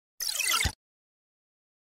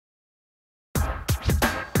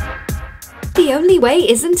The only way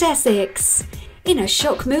isn't Essex. In a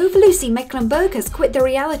shock move, Lucy Mecklenburgh has quit the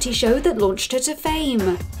reality show that launched her to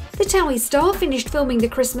fame. The TOWIE star finished filming the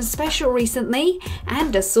Christmas special recently,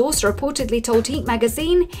 and a source reportedly told Heat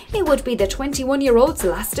magazine it would be the 21-year-old's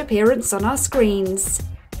last appearance on our screens.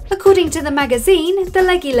 According to the magazine, the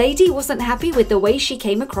leggy lady wasn't happy with the way she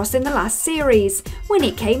came across in the last series, when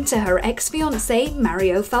it came to her ex-fiancé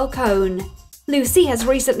Mario Falcone. Lucy has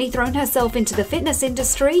recently thrown herself into the fitness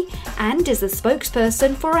industry and is the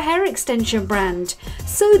spokesperson for a hair extension brand,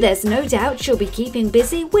 so there's no doubt she'll be keeping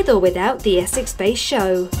busy with or without the Essex-based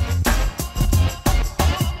show.